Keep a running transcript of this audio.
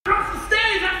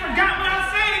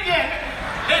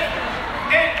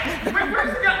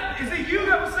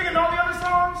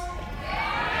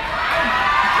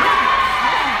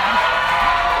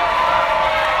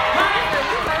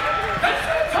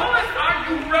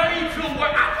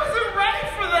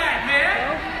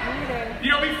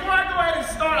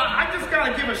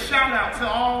to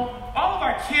all of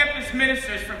our campus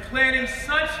ministers for planning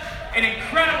such an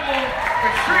incredible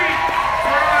retreat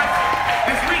for us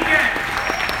this weekend.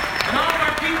 And all of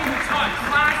our people who taught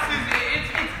classes,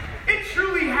 it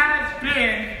truly has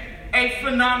been a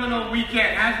phenomenal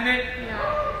weekend, hasn't it?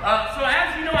 Yeah. So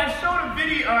as you know, I showed a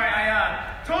video, or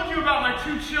I told you about my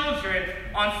two children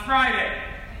on Friday.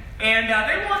 And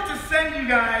they want to send you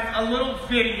guys a little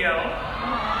video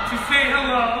to say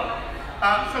hello.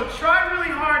 So try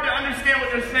really hard to understand what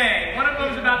they're saying. One of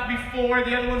them is about to be 4,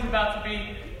 the other one's about to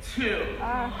be 2. So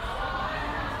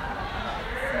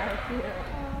cute.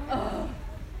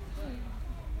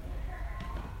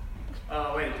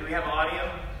 Wait, do we have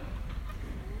audio?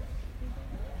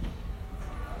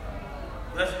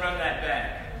 Let's run that back.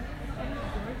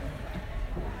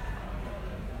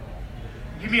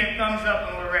 Give me a thumbs up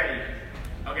when we're ready.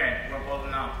 Okay, we're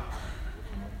holding on.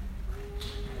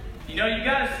 You know, you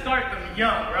gotta start them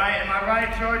young, right? Am I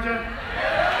right, Georgia?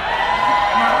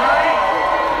 Am I right?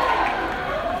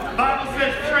 The Bible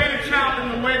says, train a child in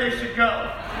the way they should go.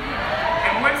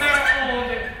 And when they're old,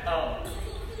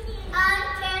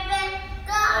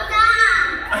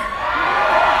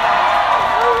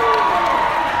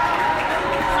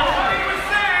 So what he was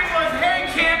saying was, hey,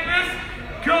 campus,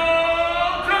 go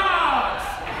Dogs!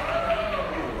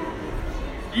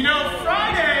 You know,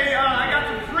 Friday, I got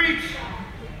to preach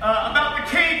about the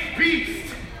caged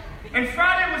beast. And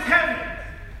Friday was heavy.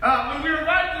 When we were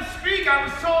invited to speak, I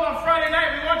was told on Friday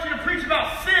night, we want you to preach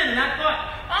about sin. And I thought,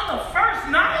 on the first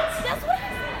night? That's what I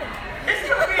said. It's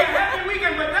going to be a heavy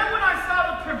weekend. But then when I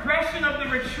saw the progression of the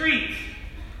retreat,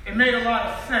 it made a lot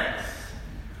of sense.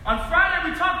 On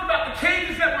Friday, we talked about the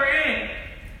cages that we're in.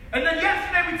 And then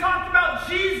yesterday, we talked about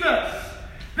Jesus,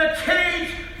 the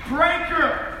cage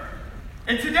breaker.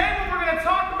 And today, what we're going to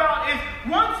talk about is,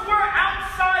 once we're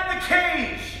outside the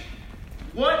cage,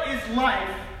 what is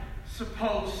life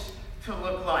supposed to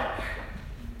look like?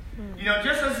 You know,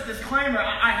 just as a disclaimer,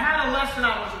 I had a lesson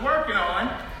I was working on,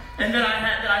 and that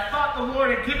I thought the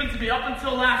Lord had given to me up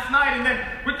until last night, and then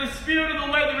with the spirit of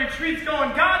the way the retreat's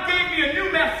going, God gave me a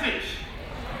new message.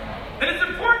 And it's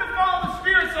important to follow the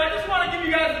Spirit, so I just want to give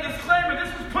you guys a disclaimer. This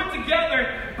was put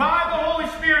together by the Holy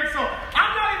Spirit, so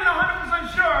I'm not even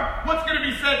 100% sure what's going to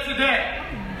be said today.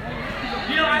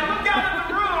 You know, I look out at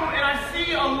the room and I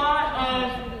see a lot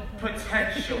of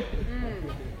potential.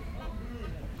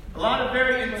 A lot of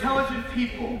very intelligent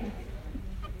people,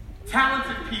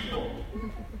 talented people,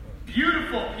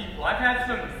 beautiful people. I've had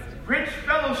some rich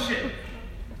fellowship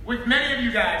with many of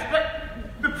you guys, but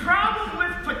the problem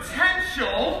with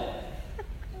potential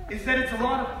is that it's a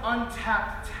lot of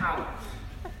untapped talent.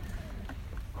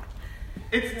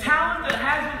 It's talent that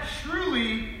hasn't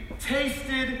truly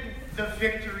tasted the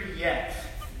victory yet.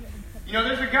 You know,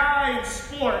 there's a guy in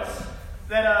sports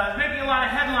that is making a lot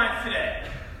of headlines today.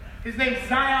 His name's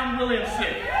Zion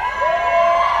Williamson.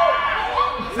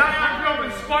 Zion grew up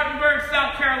in Spartanburg,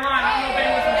 South Carolina. I don't know if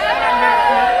anyone's from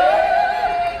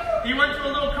Spartanburg. He went to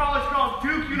a little college called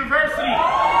Duke University,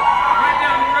 right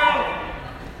down the road.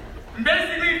 And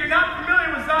basically, if you're not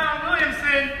familiar with Zion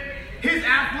Williamson, his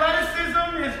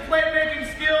athleticism, his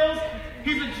playmaking skills,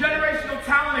 he's a generational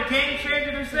talent, a game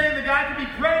changer. They're saying the guy could be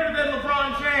greater than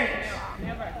LeBron James.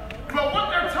 But what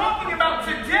they're talking about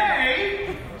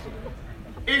today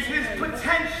is his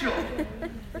potential,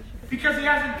 because he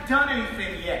hasn't done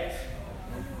anything yet.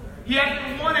 He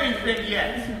hasn't won anything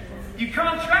yet. You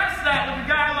contrast that with a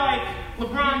guy like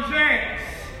LeBron James.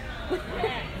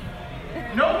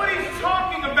 Nobody's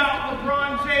talking about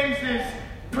LeBron James's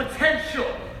potential,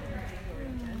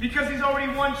 because he's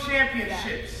already won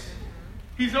championships.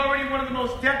 He's already one of the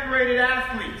most decorated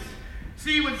athletes.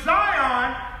 See, with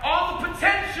Zion, all the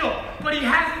potential, but he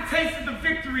hasn't tasted the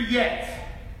victory yet.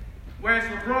 Whereas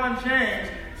LeBron James,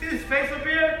 see this face up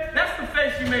here? That's the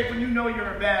face you make when you know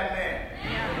you're a bad man.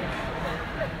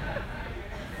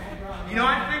 You know,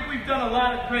 I think we've done a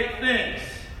lot of great things.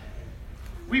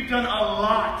 We've done a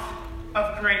lot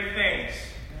of great things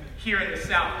here in the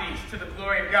Southeast, to the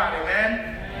glory of God,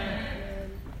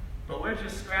 amen? But we're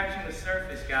just scratching the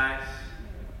surface, guys.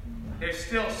 There's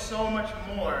still so much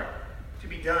more to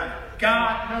be done.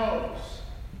 God knows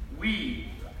we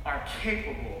are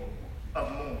capable of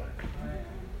more.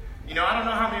 You know, I don't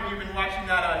know how many of you have been watching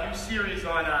that new series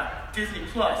on Disney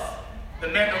Plus, The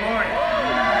Mandalorian.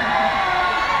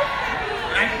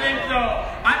 And I think,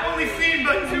 I've only seen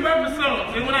but 2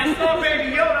 episodes, and when I saw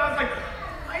Baby Yoda, I was like, oh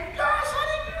my gosh, how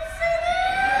did you see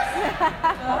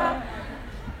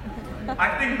this? I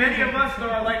think many of us, though,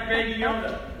 are like Baby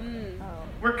Yoda.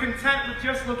 We're content with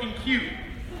just looking cute.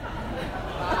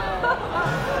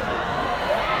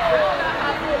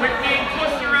 With being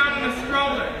pushed around in a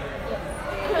stroller.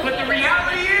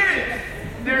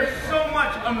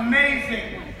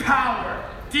 amazing power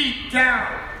deep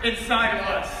down inside of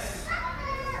us.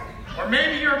 Or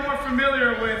maybe you're more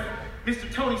familiar with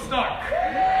Mr. Tony Stark.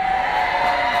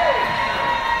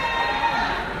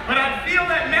 But I feel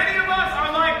that many of us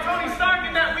are like Tony Stark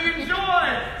in that we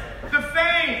enjoy the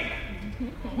fame.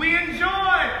 We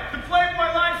enjoy the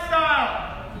playboy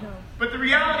lifestyle. But the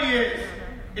reality is,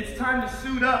 it's time to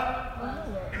suit up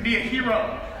and be a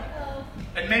hero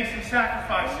and make some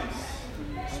sacrifices.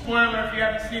 Spoiler if you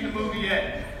haven't seen the movie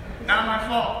yet. Not my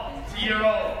fault. It's a year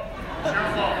old. It's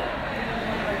your fault.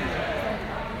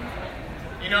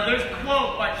 You know, there's a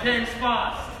quote by James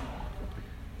Faust.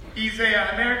 He's an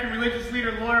American religious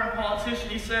leader, lawyer, and politician.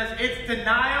 He says, it's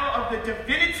denial of the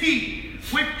divinity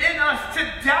within us to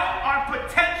doubt our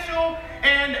potential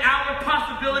and our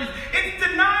possibilities. It's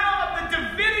denial of the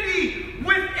divinity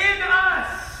within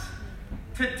us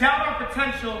to doubt our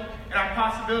potential and our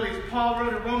possibilities. Paul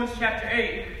wrote in Romans chapter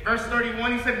 8, verse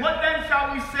 31, he said, what then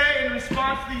shall we say in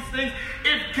response to these things?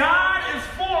 If God is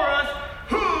for us,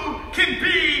 who can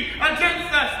be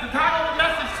against us? The title of the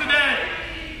message today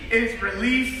is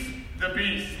Release the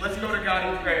Beast. Let's go to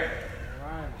God in prayer.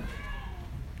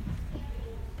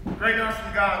 Great and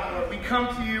awesome God, Lord, we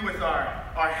come to you with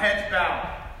our heads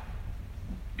bowed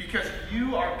because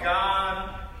you are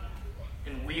God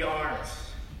and we aren't.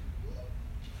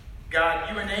 God,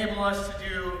 you enable us to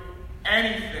do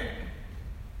anything.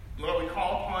 Lord, we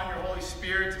call upon your Holy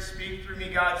Spirit to speak through me,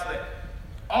 God, so that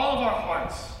all of our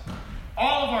hearts,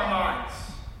 all of our minds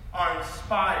are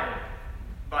inspired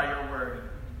by your word.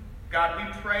 God,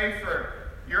 we pray for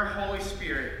your Holy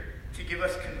Spirit to give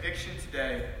us conviction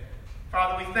today.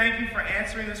 Father, we thank you for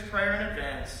answering this prayer in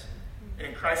advance. And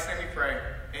in Christ's name we pray.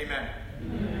 Amen.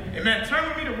 Amen. Amen. Turn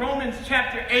with me to Romans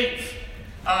chapter 8.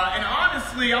 And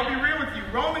honestly, I'll be real with you.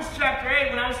 Romans chapter 8,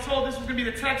 when I was told this was going to be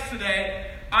the text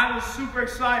today, I was super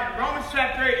excited. Romans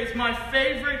chapter 8 is my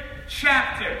favorite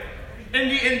chapter in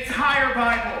the entire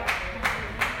Bible.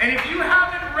 And if you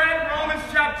haven't read Romans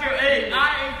chapter 8,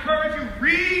 I encourage you,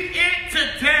 read it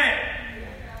today.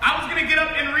 I was going to get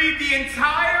up and read the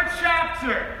entire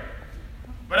chapter,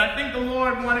 but I think the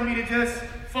Lord wanted me to just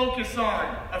focus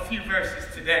on a few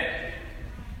verses today.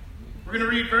 We're going to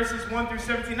read verses 1 through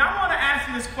 17. Now, I want to ask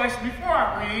you this question before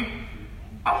I read.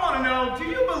 I want to know, do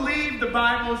you believe the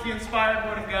Bible is the inspired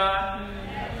word of God?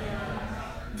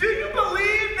 Do you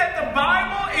believe that the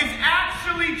Bible is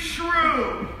actually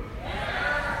true?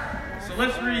 So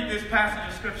let's read this passage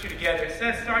of Scripture together. It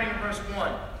says, starting in verse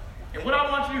 1. And what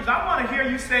I want you to do is I want to hear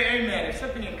you say amen if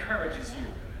something encourages you.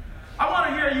 I want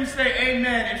to hear you say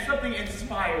amen if something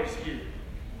inspires you.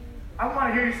 I want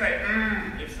to hear you say,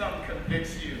 if something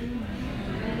convicts you.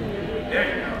 There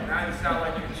you go. Now you sound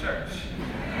like you're in church.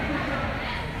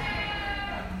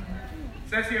 It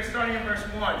says here, starting in verse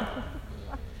 1.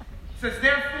 It says,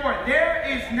 therefore, there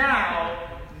is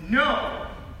now no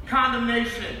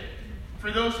condemnation for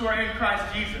those who are in Christ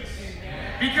Jesus.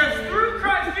 Because through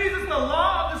Christ Jesus, the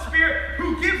law of the Spirit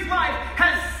who gives life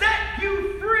has set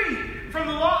you free from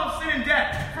the law of sin and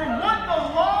death. For what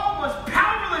the law was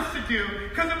powerless to do,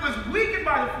 because it was weakened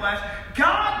by the flesh,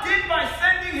 God did by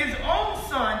sending his own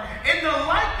Son in the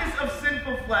likeness of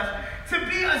sinful flesh to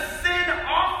be a sin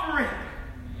offering.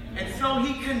 And so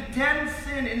he condemned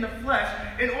sin in the flesh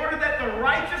in order that the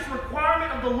righteous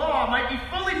requirement of the law might be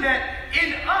fully met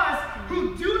in us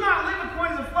who do not live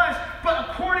according to the flesh, but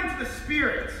according to the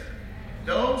Spirit.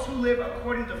 Those who live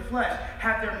according to the flesh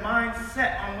have their minds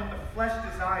set on what the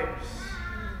flesh desires.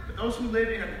 But those who live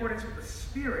in accordance with the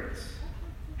Spirit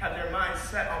have their minds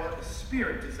set on what the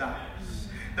Spirit desires.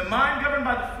 The mind governed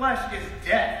by the flesh is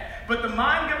death, but the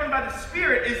mind governed by the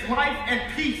Spirit is life and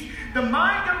peace. The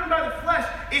mind governed by the flesh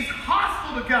is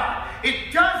hostile to God.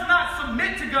 It does not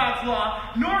submit to God's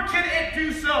law, nor can it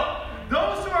do so.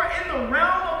 Those who are in the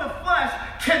realm of the flesh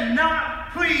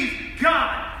cannot please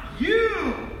God.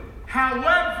 You,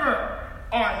 however,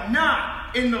 are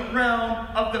not in the realm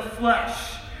of the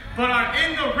flesh, but are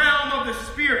in the realm of the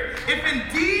Spirit. If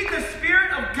indeed the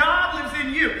Spirit of God lives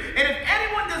in you, and if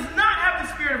anyone does not have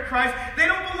the Spirit of Christ, they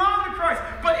don't belong to Christ.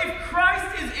 But if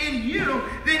Christ is in you,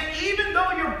 then even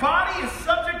though your body is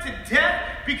subject to death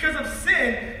because of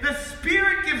sin, the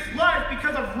Spirit gives life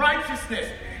because of righteousness.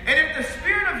 And if the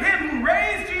Spirit of him who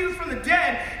raised Jesus from the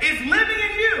dead is living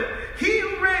in you, he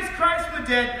who raised Christ from the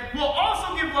dead will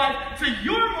also give life to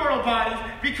your mortal bodies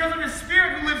because of his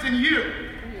Spirit who lives in you.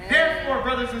 Therefore,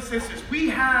 brothers and sisters, we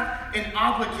have an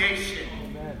obligation,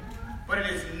 but it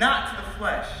is not to the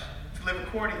flesh to live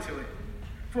according to it.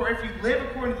 For if you live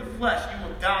according to the flesh, you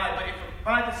will die. But if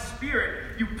by the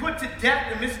Spirit you put to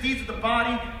death the misdeeds of the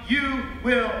body, you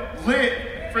will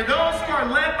live. For those who are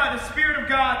led by the Spirit of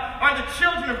God are the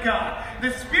children of God.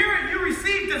 The Spirit you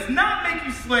received does not make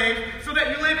you slaves so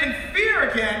that you live in fear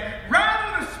again.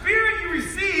 Rather, the Spirit you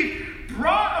received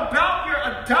brought about your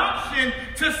adoption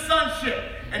to sonship.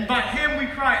 And by him we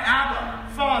cry,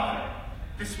 Abba, Father.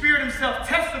 The Spirit himself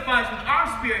testifies with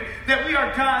our spirit that we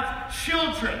are God's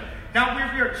children. Now,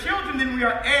 if we are children, then we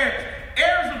are heirs,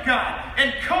 heirs of God,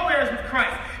 and co-heirs with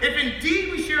Christ. If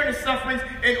indeed we share in his sufferings,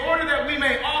 in order that we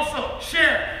may also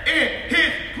share in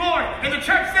his glory. And the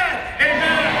church said,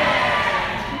 amen.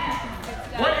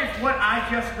 What if what I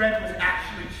just read was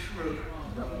actually true?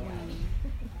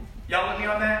 Y'all with me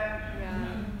on that? Yeah.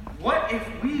 What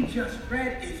if we just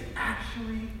read is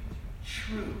actually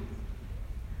true?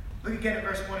 Look again at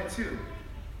verse 1 and 2.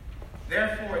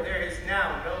 Therefore, there is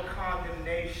now no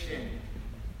condemnation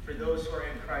for those who are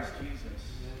in Christ Jesus.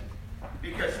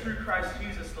 Because through Christ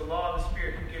Jesus, the law of the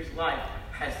Spirit who gives life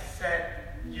has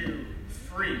set you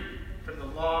free from the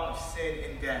law of sin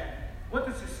and death. What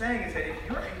this is saying is that if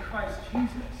you're in Christ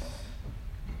Jesus,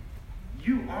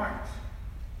 you aren't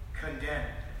condemned.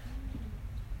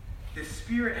 The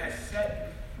Spirit has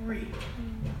set you free.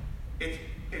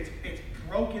 It's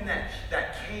broken that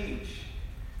cage.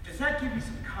 Does that give you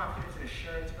some confidence and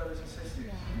assurance, brothers and sisters?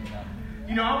 Yeah.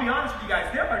 You know, I'll be honest with you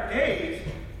guys. There are days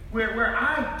where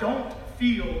I don't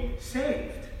feel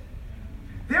saved.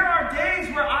 There are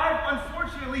days where I've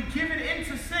unfortunately given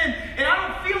into sin, and I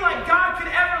don't feel like God can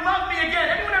ever love me again.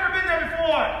 Anyone ever been there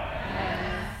before?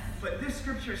 Yes. But this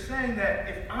scripture is saying that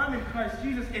if I'm in Christ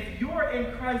Jesus, if you're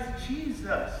in Christ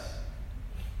Jesus,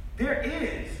 there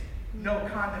is no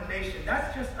condemnation.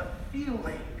 That's just a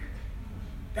feeling.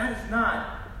 That is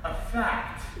not a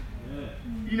fact.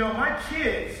 You know, my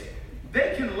kids,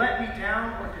 they can let me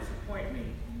down or disappoint me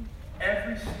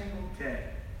every single day.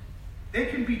 They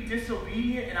can be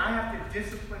disobedient and I have to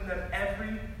discipline them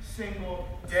every single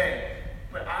day.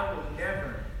 But I will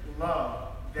never love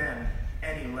them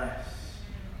any less.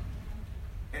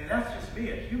 And that's just me,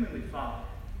 a humanly father.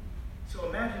 So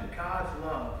imagine God's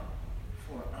love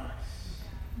for us.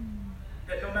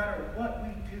 That no matter what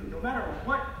we do, no matter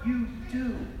what you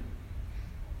do,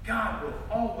 God will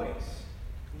always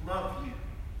love you.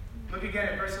 Look again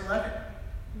at verse 11.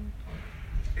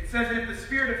 It says that if the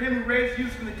Spirit of him who raised you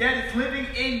from the dead is living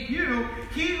in you,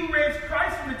 he who raised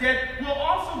Christ from the dead will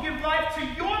also give life to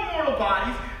your mortal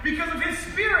bodies because of his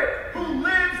Spirit who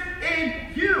lives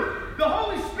in you. The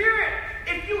Holy Spirit,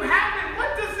 if you have it,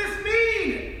 what does this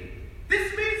mean?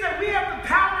 This means that we have the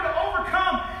power to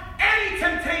overcome any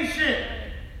temptation.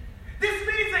 This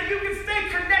means that you can stay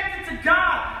connected to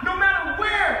God no matter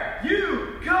where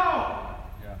you go.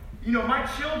 Yeah. You know, my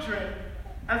children,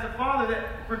 as a father, that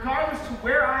regardless to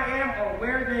where I am or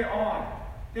where they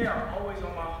are always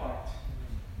on my heart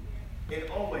and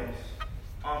always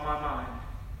on my mind.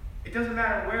 It doesn't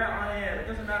matter where I am. It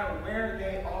doesn't matter where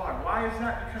they are. Why is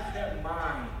that? Because they're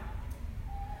mine.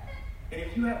 And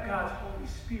if you have God's Holy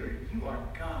Spirit, you are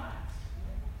God's.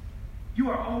 You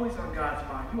are always on God's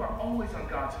mind. You are always on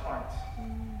God's heart.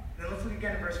 Then let's look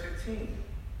again at verse 15.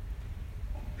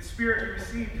 The Spirit you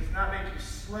received does not make you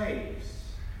slaves,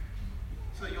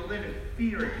 so that you'll live in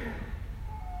fear again.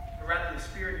 But rather, the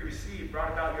Spirit you received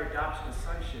brought about your adoption to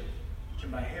sonship. And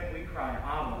by him we cry,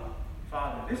 Abba,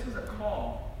 Father. This is a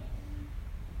call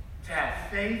to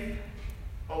have faith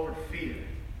over fear.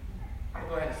 I'm going to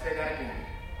go ahead and say that again.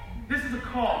 This is a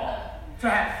call to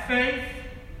have faith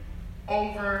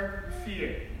over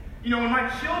fear. You know, when my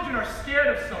children are scared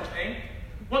of something,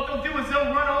 what they'll do is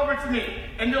they'll run over to me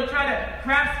and they'll try to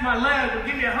grasp my leg or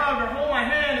give me a hug or hold my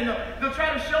hand, and they'll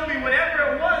try to show me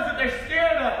whatever it was that they're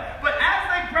scared of. But as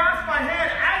they grasp my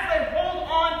hand, as they hold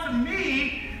on to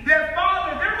me, their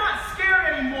father, they're not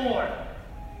scared anymore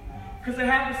because they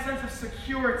have a sense of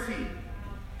security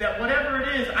that whatever it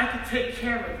is, I can take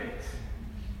care of it.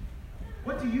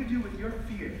 What do you do with your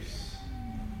fears?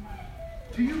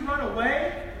 Do you run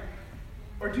away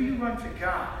or do you run to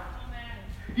God?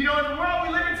 You know, in the world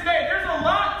we live in today, there's a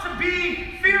lot to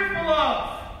be fearful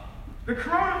of. The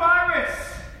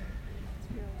coronavirus.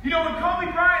 You know, when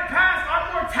Kobe Bryant passed,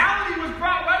 our mortality was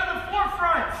brought right to the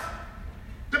forefront.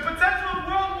 The potential of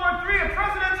World War III, a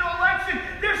presidential election.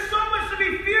 There's so much to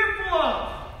be fearful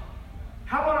of.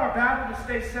 How about our battle to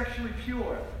stay sexually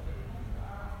pure?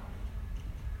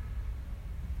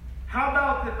 How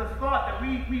about the thought that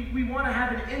we want to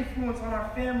have an influence on our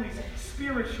families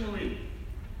spiritually?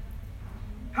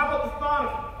 How about the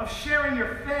thought of sharing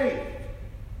your faith?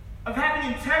 Of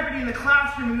having integrity in the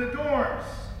classroom, in the dorms?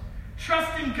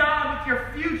 Trusting God with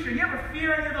your future? You ever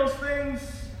fear any of those things?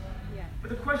 Yeah. But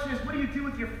the question is, what do you do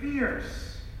with your fears?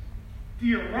 Do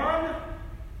you run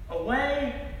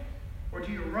away Or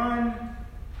do you run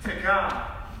to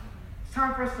God? It's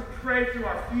time for us to pray through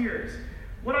our fears.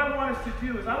 What I want us to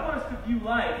do is I want us to view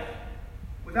life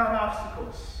without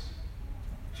obstacles,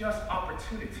 just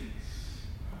opportunities.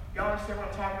 Y'all understand what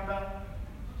I'm talking about?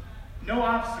 No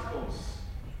obstacles,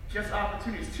 just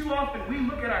opportunities. Too often we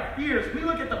look at our fears, we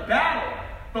look at the battle,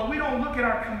 but we don't look at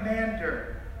our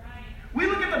commander. We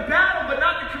look at the battle, but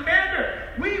not the commander.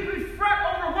 We fret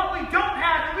over what we don't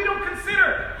have, and we don't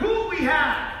consider who we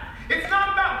have. It's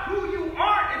not about who you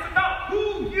aren't, it's about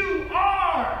who you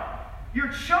are.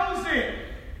 You're chosen,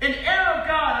 an heir of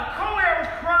God, a co-heir with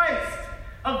Christ,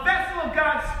 a vessel of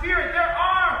God's Spirit. There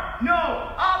are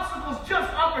no obstacles,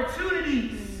 just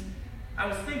opportunities. I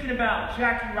was thinking about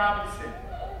Jackie Robinson.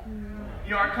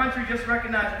 You know, our country just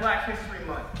recognized Black History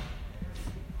Month.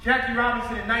 Jackie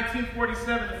Robinson, in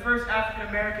 1947, the first African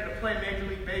American to play Major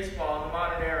League Baseball in the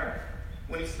modern era,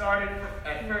 when he started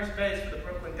at first base for the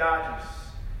Brooklyn Dodgers.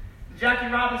 And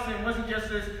Jackie Robinson wasn't just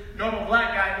this normal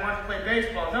black guy who wanted to play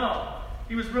baseball. No,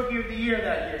 he was Rookie of the Year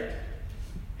that year.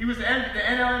 He was the NL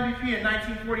MVP in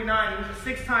 1949. He was a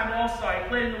six-time All-Star. He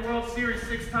played in the World Series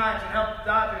 6 times and helped the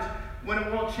Dodgers win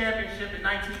a World Championship in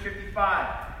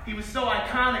 1955. He was so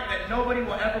iconic that nobody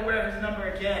will ever wear his number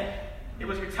again. It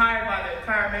was retired by the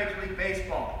entire Major League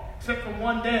Baseball. Except for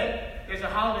one day. There's a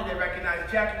holiday they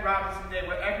recognize, Jackie Robinson Day,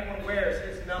 where everyone wears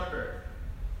his number.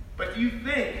 But do you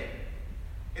think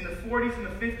in the 40s and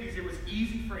the 50s it was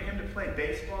easy for him to play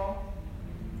baseball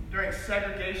during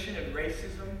segregation and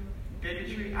racism,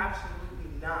 bigotry?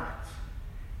 Absolutely not.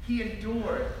 He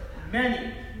endured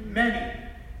many, many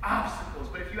obstacles.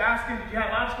 But if you ask him, did you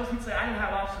have obstacles? He'd say, I didn't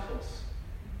have obstacles.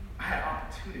 I had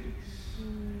opportunities.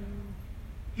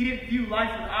 He didn't view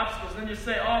life with obstacles and then just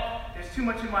say, oh, there's too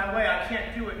much in my way, I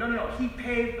can't do it. No. He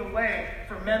paved the way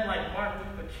for men like Martin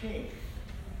Luther King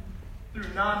through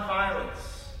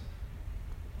nonviolence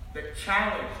that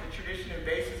challenged the tradition and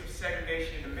basis of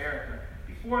segregation in America.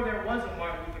 Before there was a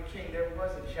Martin Luther King, there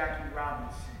was a Jackie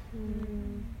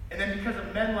Robinson. And then because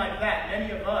of men like that,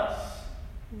 many of us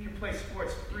can play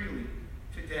sports freely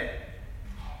today.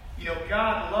 You know,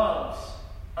 God loves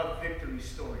a victory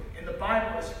story. And the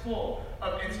Bible is full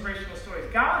of inspirational stories.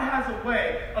 God has a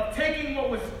way of taking what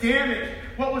was damaged,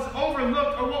 what was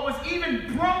overlooked, or what was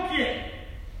even broken,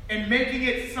 and making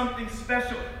it something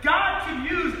special. God can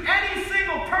use any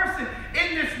single person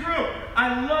in this room.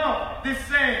 I love this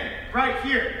saying right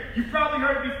here. You've probably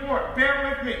heard it before.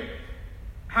 Bear with me.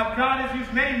 How God has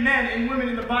used many men and women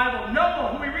in the Bible.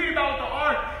 Noah, who we read about with the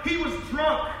ark, he was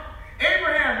drunk.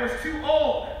 Abraham was too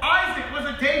old. Isaac was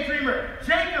a daydreamer.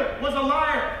 Jacob was a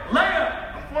liar.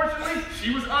 Leah, unfortunately,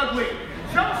 she was ugly.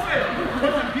 Joseph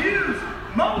was abused.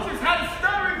 Moses had a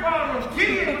stuttering problem.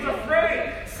 Gideon was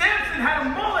afraid. Samson had a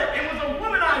mullet and was a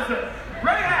womanizer.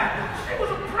 Rahab, she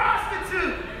was a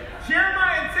prostitute.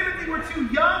 Jeremiah and Timothy were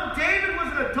too young. David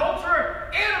was an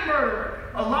adulterer and a murderer.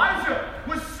 Elijah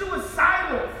was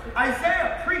suicidal.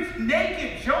 Isaiah preached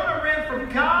naked. Jonah ran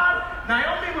from God.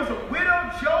 Naomi was a widow.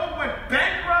 Job went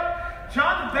bankrupt.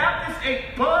 John the Baptist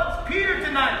ate bugs. Peter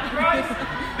denied Christ.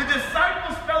 The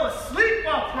disciples fell asleep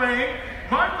while praying.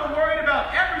 Martha worried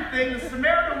about everything. The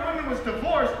Samaritan woman was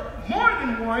divorced more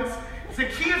than once.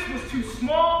 Zacchaeus was too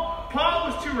small.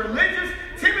 Paul was too religious.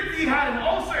 Timothy had an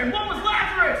ulcer. And what was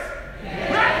Lazarus?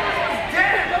 Lazarus was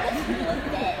dead.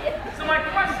 So my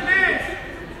question is,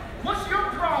 what's your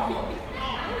problem?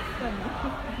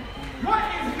 What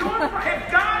is your problem?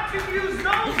 If God can use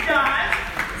those guys,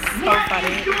 what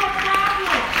is your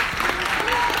problem?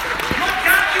 What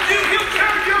God can do, he'll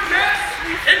turn your mess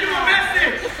into a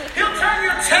message. He'll turn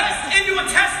your test into a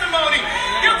testimony.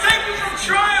 He'll take you from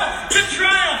trial to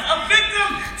triumph, a victim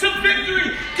to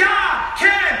victory. God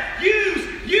can use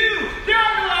you. There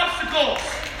are no obstacles.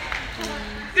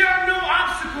 There are no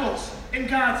obstacles in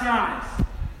God's eyes.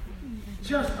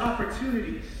 Just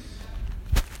opportunities.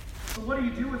 So what do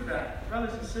you do with that?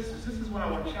 Brothers and sisters, this is what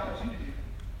I want to challenge you to do.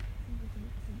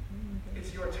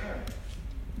 It's your turn.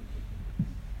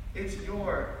 It's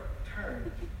your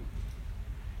turn.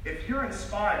 If you're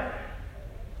inspired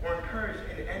or encouraged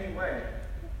in any way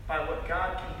by what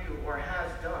God can do or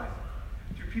has done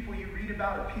through people you read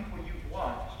about or people you've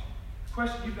watched, the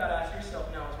question you've got to ask yourself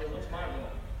now is, well, what's my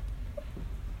role?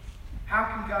 How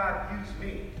can God use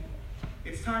me?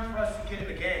 It's time for us to get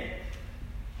in the game.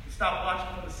 Stop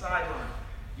watching from the sideline.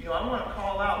 You know, I want to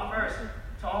call out first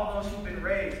to all those who've been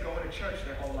raised going to church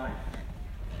their whole life.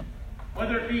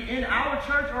 Whether it be in our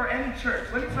church or any church,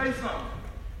 let me tell you something.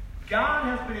 God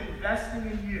has been investing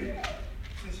in you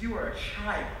since you were a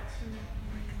child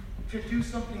to do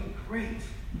something great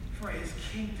for his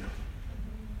kingdom.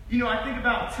 You know, I think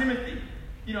about Timothy.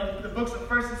 the books of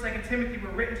 1st and 2nd Timothy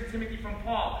were written to Timothy from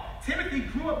Paul. Timothy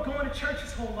grew up going to church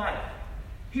his whole life.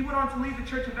 He went on to lead the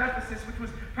church of Ephesus, which was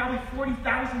probably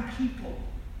 40,000 people.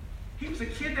 He was a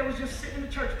kid that was just sitting in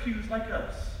the church pews like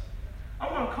us.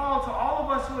 I want to call to all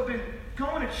of us who have been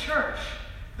going to church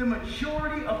the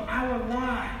majority of our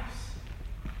lives.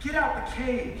 Get out the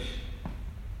cage.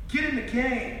 Get in the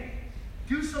game.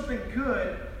 Do something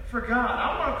good for God.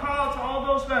 I want to call out to all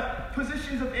those who have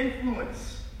positions of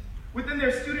influence within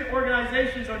their student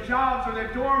organizations or jobs or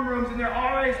their dorm rooms and their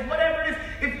RAs, whatever it is.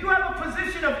 If you have a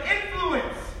position of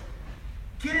influence,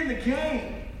 get in the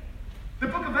game. The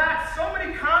book of Acts, so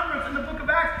many converts in the book of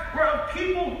Acts were of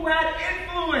people who had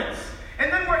influence.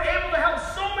 And then we're able to help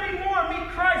so many more meet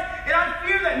Christ. And I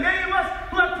fear that many of us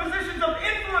who have positions of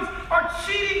influence are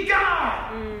cheating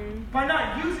God by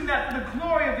not using that for the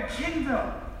glory of the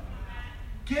kingdom.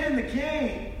 Get in the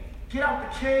game. Get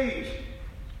out the cage.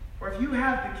 Or if you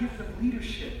have the gift of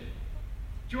leadership.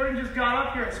 Jordan just got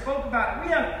up here and spoke about it.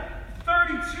 We have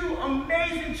 32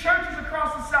 amazing churches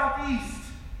across the Southeast,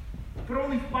 but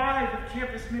only 5 with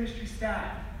campus ministry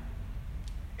staff.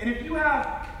 And if you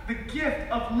have the gift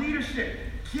of leadership,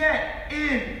 get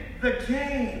in the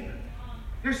game.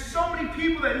 There's so many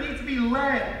people that need to be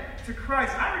led to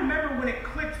Christ. I remember when it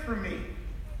clicked for me,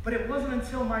 but it wasn't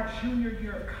until my junior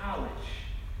year of college.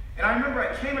 And I remember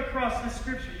I came across this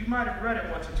scripture. You might have read it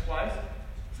once or twice.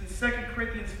 It's in 2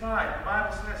 Corinthians 5. The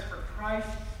Bible says, "For Christ's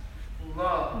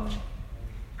love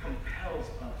compels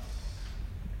us."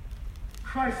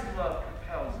 Christ's love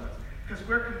compels us. Because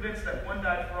we're convinced that one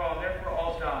died for all, and therefore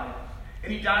all died.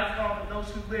 And he died for all, that those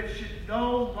who live should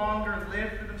no longer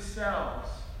live for themselves,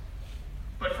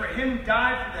 but for him who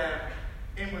died for them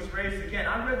and was raised again.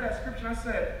 I read that scripture and I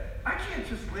said, I can't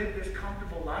just live this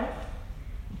comfortable life.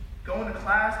 Going to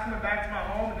class, coming back to my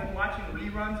home, and then watching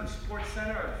reruns of Sports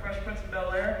Center or Fresh Prince of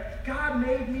Bel-Air. God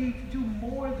made me to do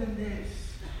more than this.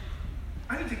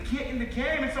 I need to get in the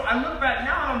game. And so I look back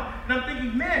now and I'm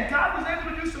thinking, man, God was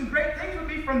able to do some great things with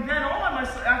me from then on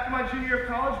after my junior year of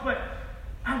college, but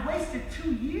I wasted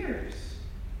 2 years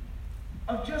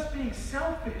of just being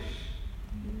selfish.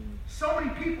 So many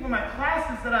people in my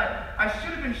classes that I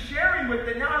should have been sharing with,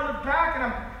 that now I look back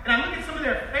and I look at some of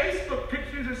their Facebook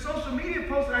pictures or social media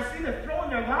posts, and I see they're throwing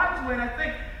their lives away, and I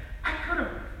think, I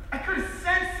could have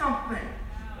said something.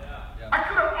 I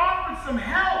could have offered some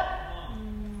help.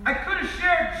 I could have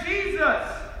shared Jesus.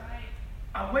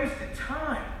 I wasted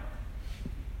time.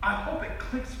 I hope it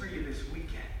clicks for you this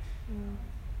weekend.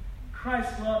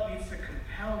 Christ's love needs to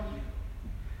compel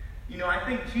you. I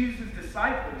think Jesus'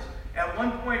 disciples, at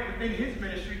one point within his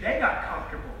ministry, they got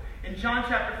comfortable. In John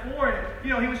chapter 4,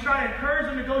 he was trying to encourage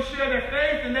them to go share their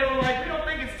faith, and they were like, we don't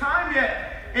think it's time yet.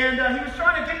 And he was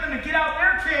trying to get them to get out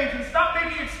their cage and stop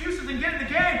making excuses and get in the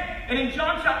game. And in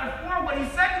John chapter 4, what he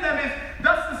said to them is,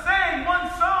 thus the saying, one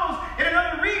sows and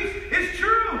another reaps, is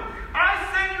true. I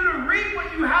send you to reap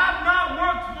what you have not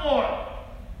worked for.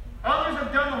 Others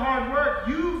have done the hard work.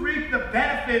 You reap the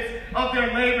benefits of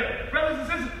their labor. Brothers and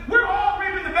sisters, we're all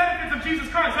reaping the benefits of Jesus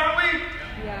Christ, aren't we?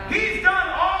 Yeah. He's done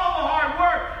all the hard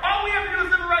work. All we have to do is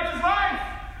live a righteous life.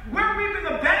 We're reaping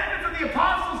the benefits of the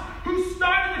apostles who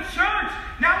started the church.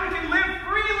 Now we can live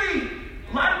freely.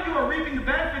 A lot of you are reaping the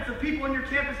benefits of people in your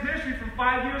campus ministry from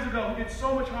 5 years ago who did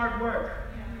so much hard work.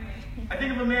 I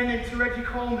think of a man named Reggie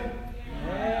Coleman,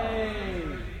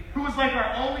 who was like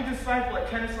our only disciple at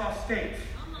Kennesaw State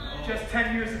just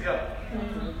 10 years ago.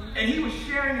 And he was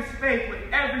sharing his faith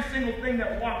with every single thing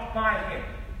that walked by him.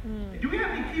 Do we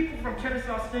have any people from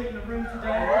Kennesaw State in the room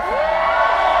today?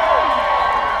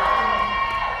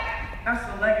 That's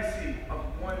the legacy of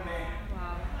one man.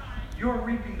 Wow. You're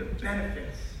reaping the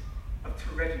benefits of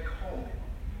Reggie Coleman.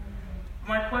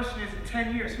 My question is, in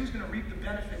 10 years, who's going to reap the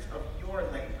benefits of your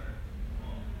labor?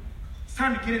 It's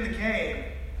time to get in the game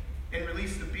and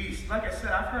release the beast. Like I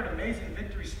said, I've heard amazing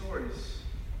victory stories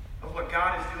of what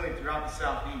God is doing throughout the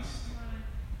Southeast.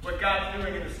 What God's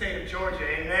doing in the state of Georgia,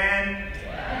 amen?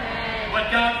 Amen. What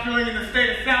God's doing in the state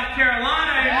of South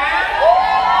Carolina, amen? How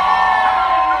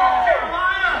about North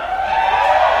Carolina?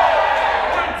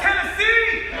 What in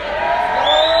Tennessee?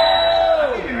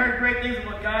 I've even heard great things of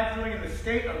what God's doing in the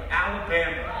state of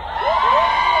Alabama.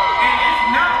 And it's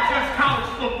not just college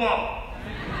football.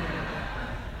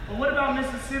 But what about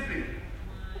Mississippi?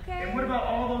 Okay. And what about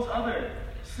all those other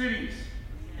cities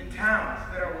and towns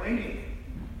that are waiting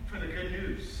for the good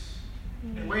news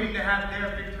and waiting to have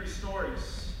their victory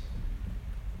stories?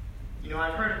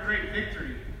 I've heard of great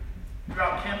victory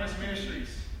throughout campus ministries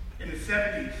in the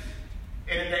 70s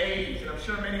and in the 80s, and I'm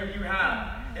sure many of you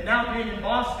have. And now being in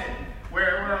Boston,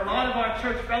 where a lot of our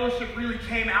church fellowship really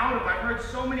came out of. I've heard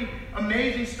so many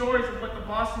amazing stories of what the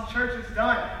Boston church has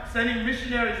done, sending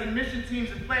missionaries and mission teams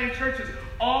and planting churches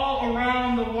all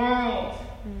around the world.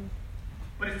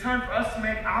 But it's time for us to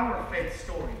make our faith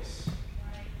stories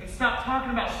and stop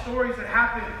talking about stories that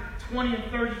happened 20 and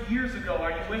 30 years ago.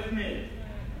 Are you with me?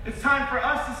 It's time for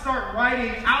us to start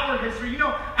writing our history. You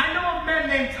know, I know of men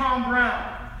named Tom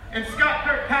Brown and Scott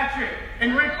Kirkpatrick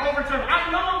and Rick Overton. I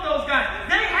know of those guys.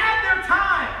 They had their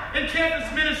time in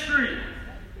campus ministry.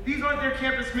 These aren't their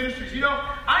campus ministries. You know,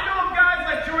 I know of guys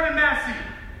like Jordan Massey,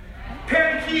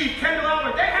 Perry Keith, Kendall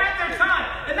Albert. They had their time.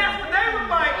 And that's what they were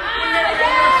like when they were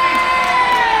in their seats.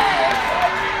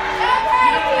 You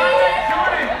know, I met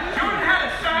Jordan had a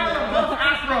Shia LaBeouf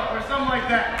afro or something like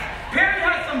that. Perry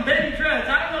had some baby dreads.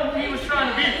 I don't know who he was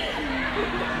trying to be.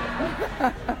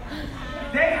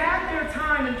 They had their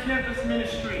time in campus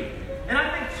ministry. And I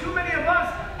think too many of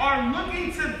us are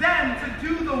looking to them to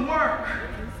do the work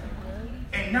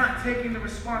and not taking the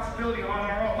responsibility on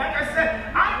our own. Like I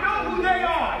said, I know who they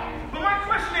are. But my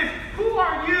question is, who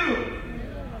are you?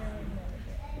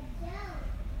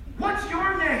 What's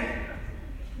your name?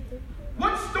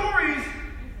 What stories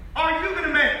are you going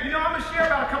to make? You know, I'm going to share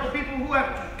about a couple people who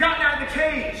have gotten out of the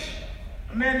cage.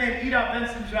 A man named Ida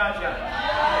Benson Jaja.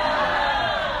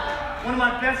 One of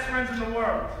my best friends in the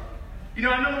world. You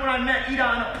know, I remember when I met Ida in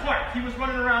a park. He was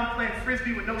running around playing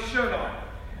Frisbee with no shirt on.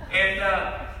 And,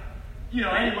 you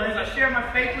know, anyways, I shared my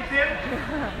faith with him.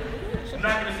 I'm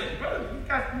not going to say, brother, you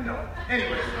guys, you know.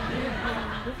 Anyways,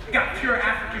 he got pure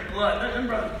African blood. Them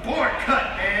brothers born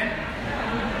cut, man.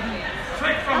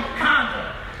 Straight from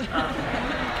Wakanda.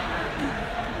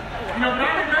 You know, but I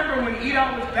remember when Ida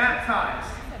was baptized.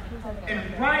 And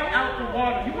right out the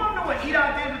water. You want to know what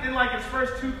Ida did within like his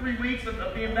first 2-3 weeks of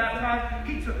being baptized?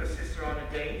 He took a sister on a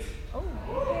date.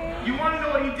 You want to know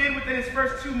what he did within his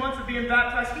first 2 months of being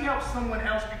baptized? He helped someone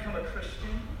else become a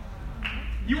Christian.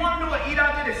 You want to know what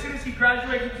Ida did as soon as he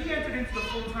graduated? He entered into the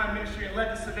full-time ministry and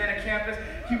led the Savannah campus.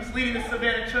 He was leading the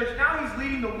Savannah church. Now he's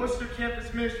leading the Worcester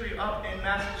campus ministry up in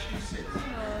Massachusetts.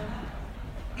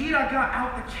 Ida got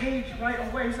out the cage right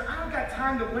away. He said, I don't got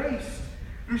time to waste.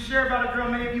 I'm going to share about a girl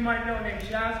many of you might know named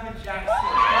Jasmine Jackson.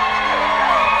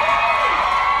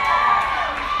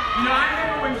 You know, I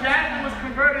remember when Jasmine was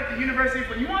converted at the University of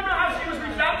Florida. You want to know how she was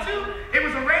reached out to? It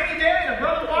was a rainy day, and a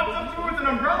brother walked up to her with an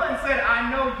umbrella and said, I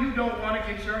know you don't want to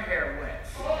get your hair wet.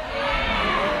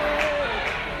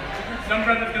 Some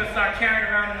brother's going to start carrying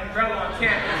around an umbrella on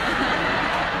campus.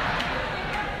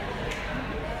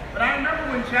 But I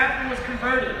remember when Jasmine was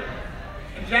converted,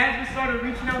 and Jasmine started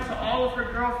reaching out to all of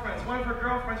her girlfriends. One of her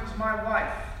girlfriends was my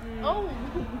wife.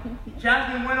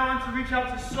 Jasmine went on to reach out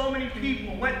to so many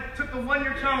people. Took the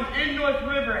one-year challenge in North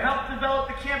River, helped develop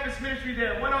the campus ministry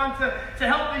there, went on to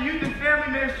help the youth and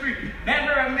family ministry, met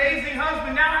her amazing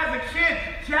husband, now has a kid.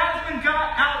 Jasmine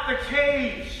got out the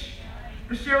cage.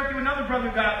 To share with you another brother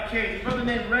who got out the cage, a brother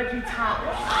named Reggie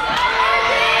Thomas.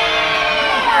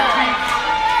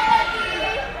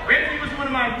 Reggie was one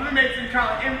of my roommates in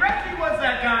college, and Reggie was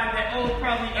that guy that owed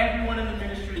probably everyone in the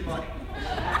ministry money.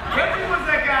 Reggie was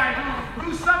that guy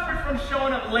who suffered from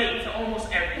showing up late to almost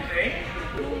everything.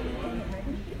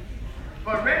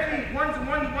 But Reggie,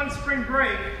 one spring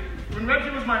break, when Reggie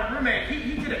was my roommate,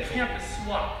 he did a campus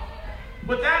swap.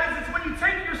 What that is, it's when you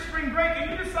take your spring break and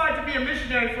you decide to be a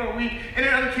missionary for a week in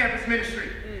another campus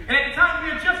ministry. And at the time, we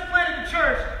had just planted the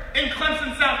church in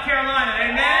Clemson, South Carolina.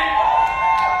 Amen?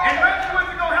 And Reggie went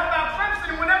to go help out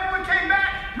Clemson, and when everyone came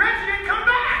back, Reggie didn't come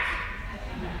back.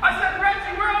 I said,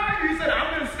 Reggie, where are you? He said,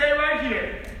 I'm going to stay right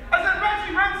here. I said,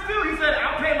 Reggie, rent's due. He said,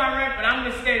 I'll pay my rent, but I'm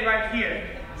going to stay right here.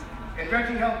 And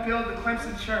Reggie helped build the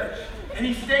Clemson church. And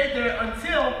he stayed there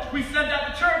until we sent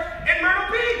out the church in Myrtle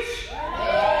Beach.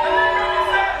 And then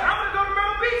Reggie said, I'm going to go to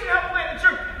Myrtle Beach and help plant the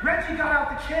church. Reggie got out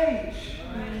the cage.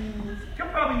 He'll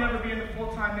probably never be in the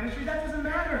full-time ministry. That doesn't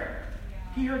matter.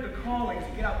 He heard the calling to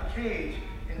get out the cage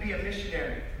and be a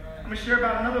missionary. I'm going to share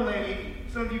about another lady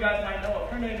some of you guys might know of.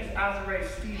 Her name is Azarae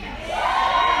Stevens.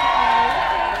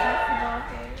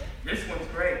 This one's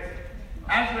great.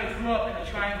 Azarae grew up in the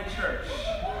Triangle Church,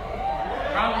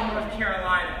 Raleigh, North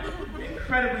Carolina.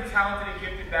 Incredibly talented and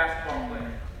gifted basketball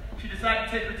player. She decided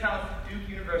to take her talents to Duke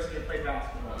University and play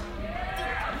basketball.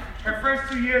 Her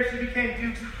first 2 years, she became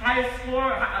Duke's highest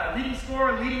scorer, leading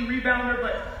scorer, leading rebounder,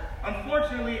 but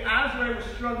unfortunately, Azarae was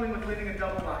struggling with living a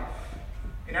double life.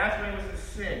 And Azarae was in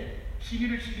sin. She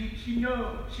knew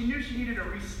she needed a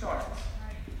restart.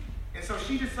 And so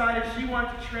she decided she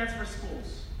wanted to transfer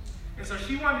schools. And so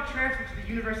she wanted to transfer to the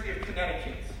University of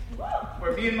Connecticut,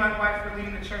 where me and my wife were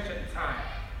leading the church at the time,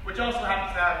 which also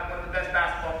happens to have one of the best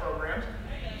basketball programs.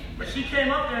 But she came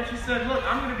up there and she said, look,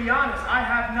 I'm going to be honest. I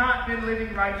have not been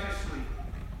living righteously.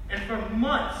 And for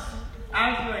months,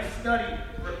 Azrae studied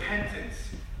repentance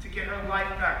to get her life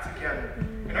back together.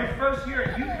 In her first year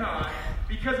at UConn,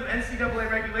 because of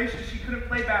NCAA regulations, she couldn't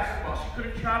play basketball. She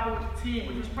couldn't travel with the team,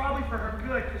 which was probably for her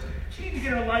good because she needed to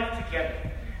get her life together.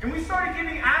 And we started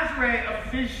giving Azrae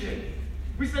a vision.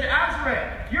 We said,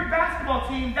 Azrae, your basketball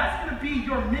team, that's going to be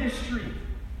your ministry.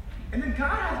 And then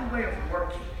God has a way of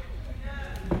working.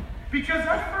 Because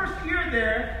our first year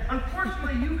there,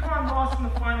 unfortunately, UConn lost in the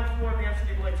Final Four of the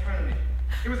NCAA tournament.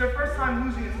 It was their first time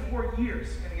losing in 4 years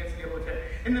in the NCAA tournament.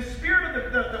 And the spirit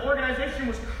of the organization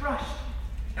was crushed.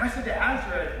 And I said to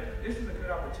Azrae, this is a good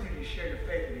opportunity to share your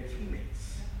faith with your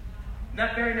teammates. And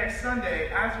that very next Sunday,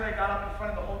 Azrae got up in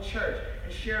front of the whole church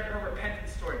and shared her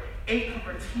repentance story. 8 of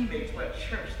her teammates were at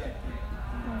church that day.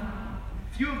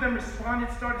 A few of them responded,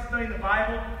 started studying the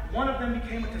Bible. One of them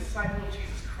became a disciple of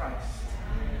Jesus Christ.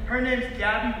 Her name's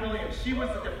Gabby Williams. She was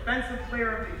the Defensive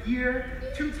Player of the Year,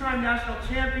 2-time national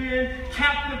champion,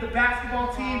 captain of the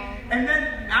basketball team. And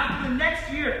then after the next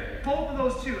year, both of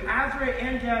those two, Azrae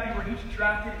and Gabby, were each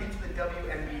drafted into the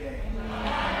WNBA.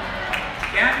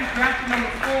 Gabby drafted number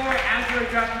 4, Azrae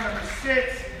drafted number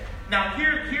 6. Now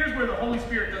here's where the Holy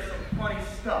Spirit does some funny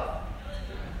stuff.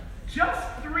 Just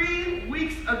 3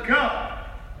 weeks ago,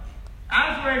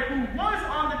 Azrae, who was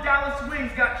on the Dallas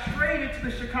Wings, got traded to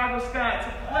the Chicago Sky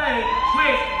to play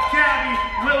with Gabby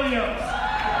Williams.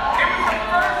 It was the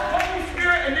first Holy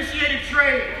Spirit-initiated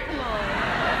trade.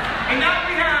 And now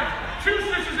we have 2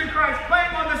 sisters in Christ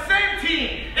playing on the same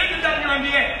team in the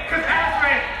WNBA because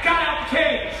Azrae got out the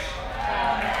cage.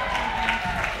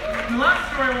 The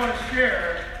last story I want to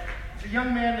share is a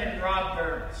young man named Rob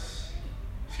Burns.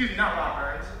 Excuse me, not Rob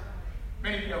Burns.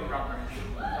 Many of you know who Rob Burns is.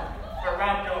 But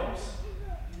Rob Gomes.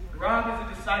 Rob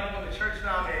is a disciple of the church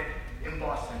that I'm in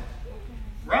Boston.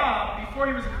 Rob, before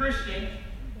he was a Christian,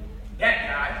 that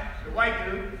guy, the white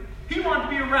dude, he wanted to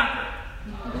be a rapper.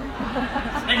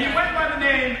 And he went by the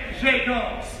name Jay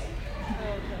Gomes.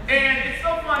 And it's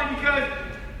so funny because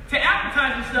to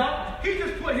advertise himself, he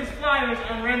just put his flyers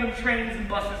on random trains and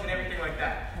buses and everything like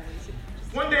that.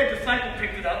 One day a disciple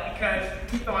picked it up because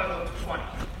he thought it looked funny.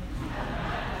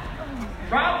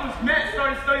 Rob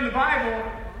started studying the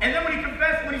Bible, and then when he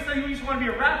confessed, when he said he used to want to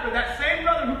be a rapper, that same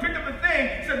brother who picked up the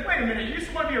thing said, wait a minute, you used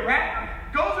to want to be a rapper?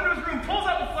 Goes into his room, pulls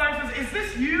out the flyer and says, is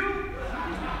this you?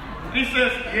 And he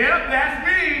says, yep, that's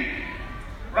me.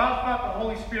 Rob thought the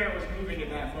Holy Spirit was moving in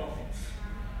that moment.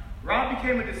 Rob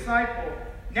became a disciple.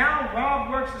 Now Rob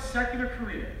works a secular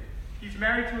career. He's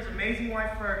married to his amazing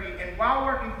wife, Fergie, and while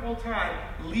working full-time,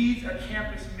 leads a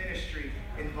campus ministry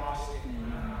in Boston.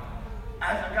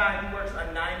 As a guy who works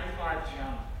a 9-to-5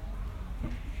 job,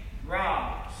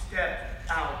 Rob stepped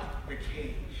out the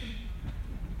cage.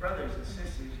 Brothers and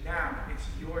sisters, now it's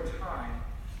your time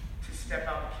to step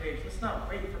out the cage. Let's not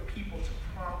wait for people to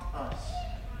prompt us.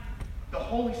 The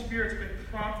Holy Spirit's been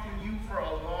prompting you for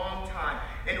a long time.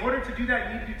 In order to do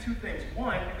that, you need to do 2 things.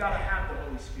 One, you've got to have the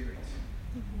Holy Spirit.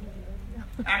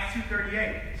 Acts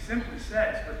 2:38 simply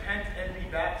says, repent and be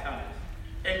baptized.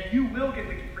 And you will get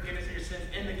the forgiveness of your sins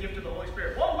in the gift of the Holy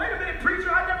Spirit. Whoa, wait a minute,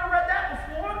 preacher, I never read that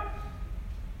before.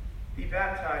 Be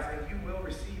baptized and you will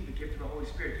receive the gift of the Holy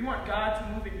Spirit. If you want God to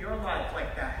move in your life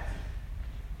like that,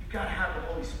 you've got to have the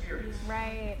Holy Spirit.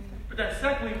 Right. But then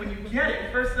secondly, when you get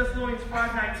it, 1 Thessalonians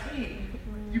 5:19,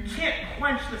 you can't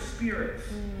quench the Spirit.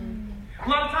 A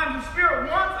lot of times the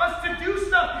Spirit wants us to do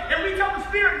stuff, and we tell the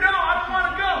Spirit, no, I don't want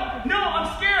to go. No,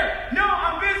 I'm scared. No,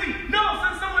 I'm busy. No,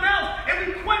 send someone else. And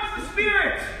we quench the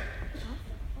Spirit.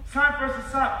 It's time for us to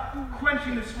stop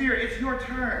quenching the Spirit. It's your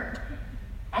turn.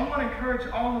 I want to encourage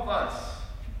all of us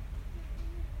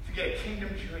to get a kingdom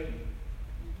dream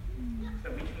so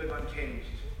that we can live uncaged.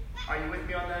 Are you with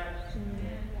me on that?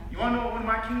 You want to know what one of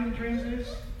my kingdom dreams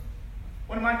is?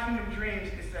 One of my kingdom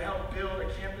dreams is to help build a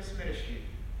campus ministry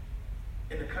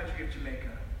in the country of Jamaica.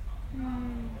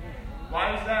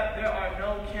 Why is that? There are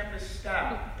no campus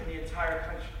staff in the entire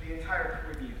country, the entire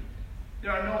Caribbean.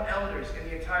 There are no elders in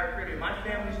the entire Caribbean. My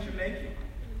family's Jamaican.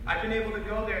 I've been able to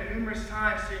go there numerous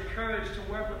times to encourage, to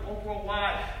work with Hope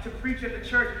Worldwide, to preach at the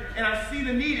church, and I see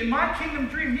the need. And my kingdom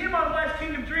dream, me and my wife's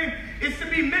kingdom dream, is to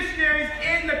be missionaries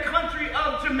in the country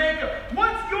of Jamaica.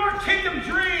 What's your kingdom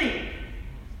dream?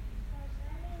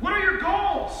 What are your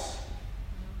goals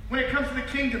when it comes to the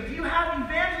kingdom? Do you have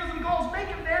evangelism goals? Make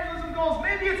evangelism goals.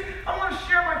 Maybe it's, I want to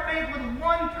share my faith with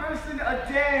one person a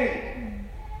day.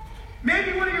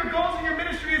 Maybe one of your goals in your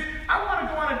ministry is, I want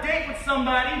to go on a date with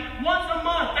somebody once a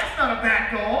month. That's not a bad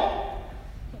goal.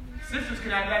 Sisters can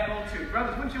have that goal too.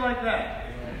 Brothers, wouldn't you like that?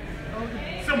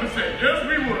 Okay. Someone said, yes,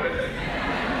 we would.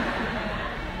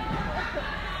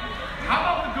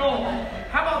 goal.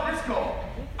 How about this goal?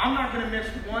 I'm not going to miss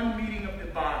one meeting of the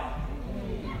body.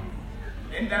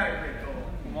 Isn't that a great goal?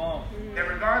 Come on. That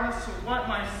regardless of what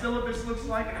my syllabus looks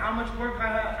like and how much work I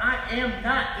have, I am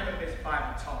not going to miss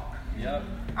Bible talk. Yep.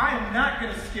 I am not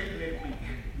going to skip midweek.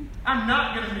 I'm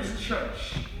not going to miss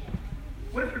church.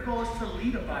 What if your goal is to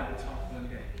lead a Bible talk one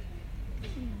day?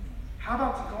 How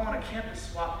about to go on a campus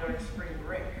swap during spring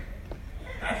break?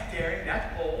 That's daring,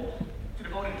 that's bold. To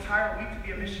devote an entire week to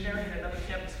be a missionary in another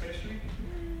campus ministry?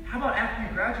 How about after you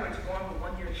graduate to go on the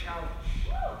one-year challenge?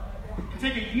 And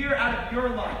take a year out of your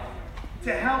life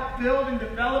to help build and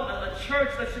develop a church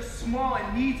that's just small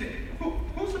and needs it.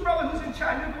 Who's the brother who's in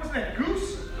Chattanooga? What's that,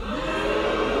 Goose?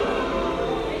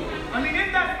 I mean,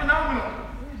 isn't that phenomenal?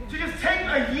 To just take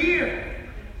a year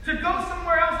to go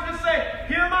somewhere else and just say,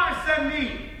 here am I, send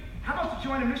me. How about to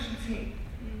join a mission team?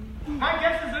 My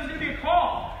guess is there's going to be a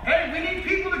call. Hey, we need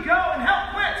people to go and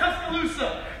help plant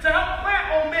Tuscaloosa, to help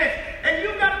plant Ole Miss. And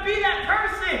you've got to be that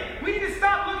person. We need to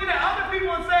stop looking at other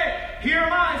people and say, here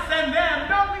am I, send them.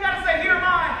 No, we got to say, here am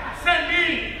I, send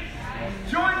me.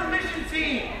 Join the mission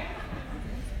team.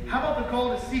 How about the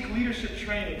goal to seek leadership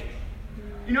training?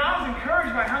 You know, I was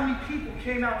encouraged by how many people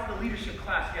came out to the leadership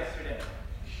class yesterday.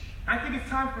 I think it's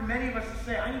time for many of us to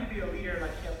say, I need to be a leader in my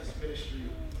campus ministry.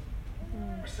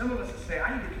 Or some of us to say,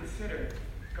 I need to consider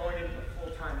going into the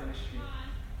full-time ministry,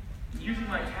 using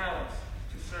my talents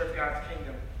to serve God's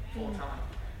kingdom full-time.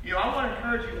 You know, I want to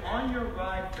encourage you on your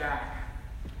ride back,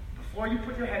 before you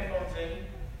put your headphones in,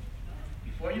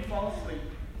 before you fall asleep,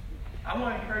 I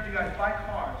want to encourage you guys, buy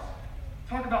cars.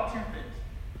 Talk about two things.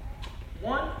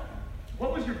 One,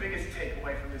 what was your biggest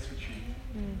takeaway from this retreat?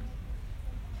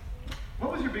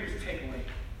 What was your biggest takeaway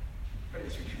from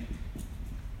this retreat?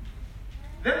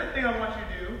 Then the thing I want you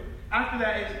to do after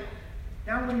that is,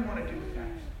 now what do you want to do with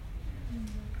that?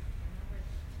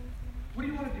 What do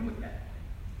you want to do with that?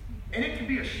 And it can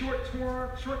be a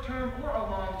short-term or a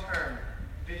long-term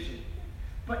vision.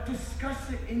 But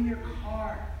discuss it in your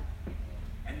car.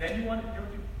 And then what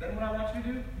I want you to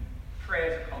do? Pray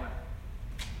as a car.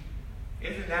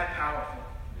 Isn't that powerful?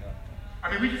 Yeah.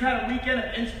 I mean, we just had a weekend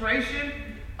of inspiration,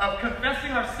 of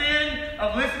confessing our sin,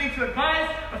 of listening to advice,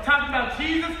 of talking about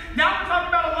Jesus. Now we're talking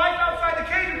about a life outside the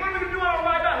cage. What are we going to do on our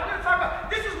ride back? We're going to talk about,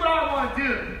 this is what I want to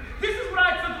do. This is what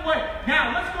I took away.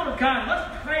 Now, let's go to God. Let's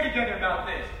pray together about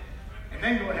this. And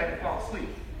then go ahead and fall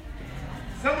asleep.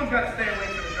 Someone's got to stay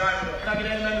awake from the driver. Can I get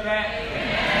an amen to that?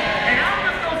 And I'm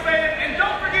just going to say it. And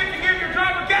don't forget to give your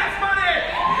driver gas money.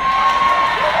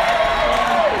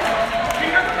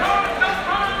 Because cars don't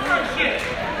run on friendship.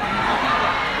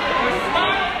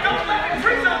 Don't let me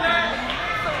preach on that.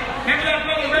 Remember that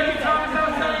brother Reggie Thomas I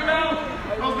was telling you about?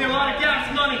 Owes me a lot of gas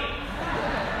money.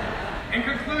 In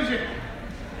conclusion,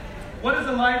 what does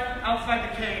a life outside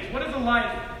the cage? What does a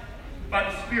life by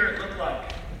the Spirit look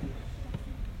like?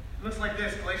 It looks like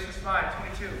this, Galatians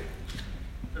 5:22.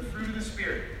 The fruit of the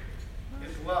Spirit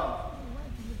is love,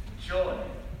 joy,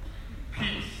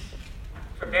 peace,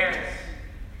 forbearance,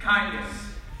 kindness,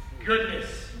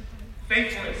 goodness,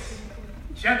 faithfulness,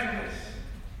 gentleness,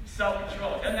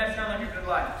 self-control. Doesn't that sound like a good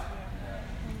life?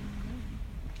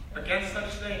 Against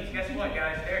such things, guess what,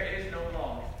 guys? There is no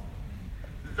law.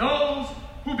 Those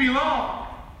who belong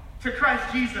to Christ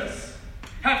Jesus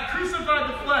have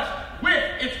crucified the flesh with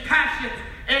its passions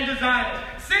and desires.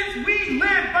 Since we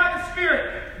live by the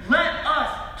Spirit, let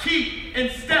us keep in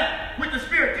step with the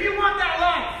Spirit. Do you want that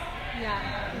life?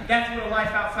 Yeah. That's what a life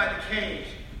outside the cage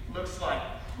looks like.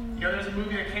 You know, there's a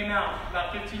movie that came out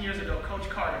about 15 years ago, Coach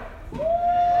Carter.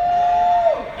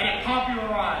 And it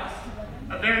popularized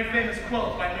a very famous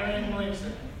quote by Marianne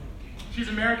Williamson. She's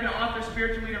an American author,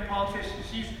 spiritual leader, and politician.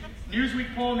 She's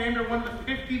Newsweek poll named her one of the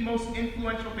 50 most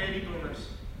influential baby boomers.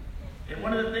 And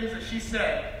one of the things that she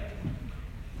said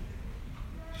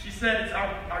it's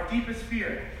our deepest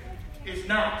fear is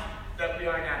not that we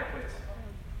are inadequate.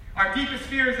 Our deepest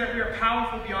fear is that we are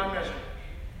powerful beyond measure.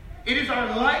 It is our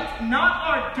light, not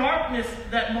our darkness,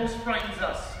 that most frightens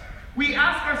us. We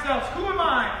ask ourselves, who am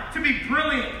I to be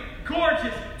brilliant,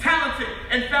 gorgeous, talented,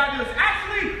 and fabulous?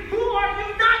 Actually, who are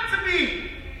you not to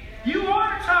be? You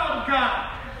are a child of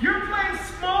God. Your playing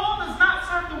small does not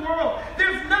serve the world.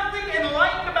 There's nothing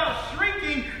enlightened about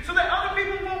shrinking so that other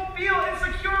people won't feel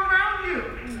insecure around you.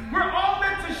 We're all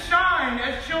meant to shine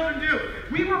as children do.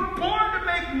 We were born to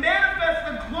make manifest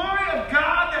the glory of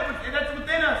God that's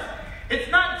within us. It's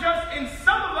not just in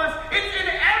some of us, it's in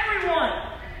everyone.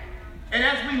 And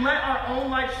as we let our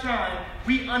own light shine,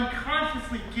 we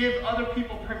unconsciously give other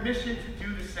people permission to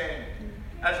do the same.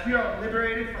 As we are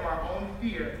liberated from our own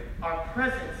fear, our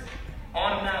presence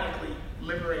automatically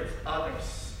liberates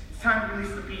others. It's time to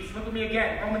release the peace. Look at me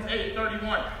again, Romans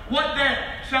 8:31. What then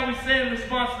shall we say in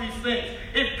response to these things?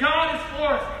 If God is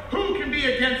for us, who can be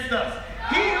against us?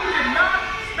 He who did not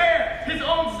spare his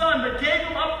own son, but gave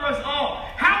him up for us all,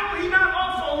 how will he not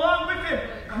also, along with him,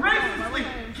 graciously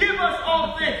give us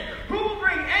all things? Who will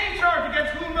bring any charge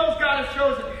against whom those God has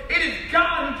chosen? It is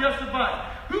God who justifies.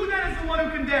 Who then is the one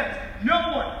who condemns?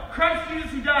 No one. Christ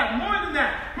Jesus who died. More than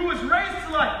that, who was raised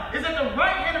to life, is at the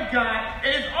right hand of God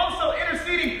and is also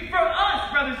interceding for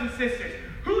us, brothers and sisters.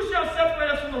 Who shall separate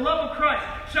us from the love of Christ?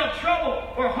 Shall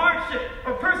trouble, or hardship,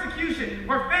 or persecution,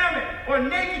 or famine, or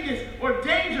nakedness, or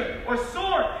danger, or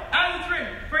sword? As it's written,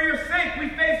 for your sake we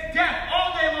face death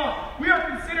all day long. We are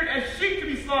considered as sheep to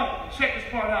be slaughtered. Check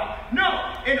this part out.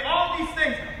 No, in all these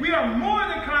things we are more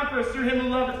than conquerors through him who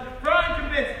loved us.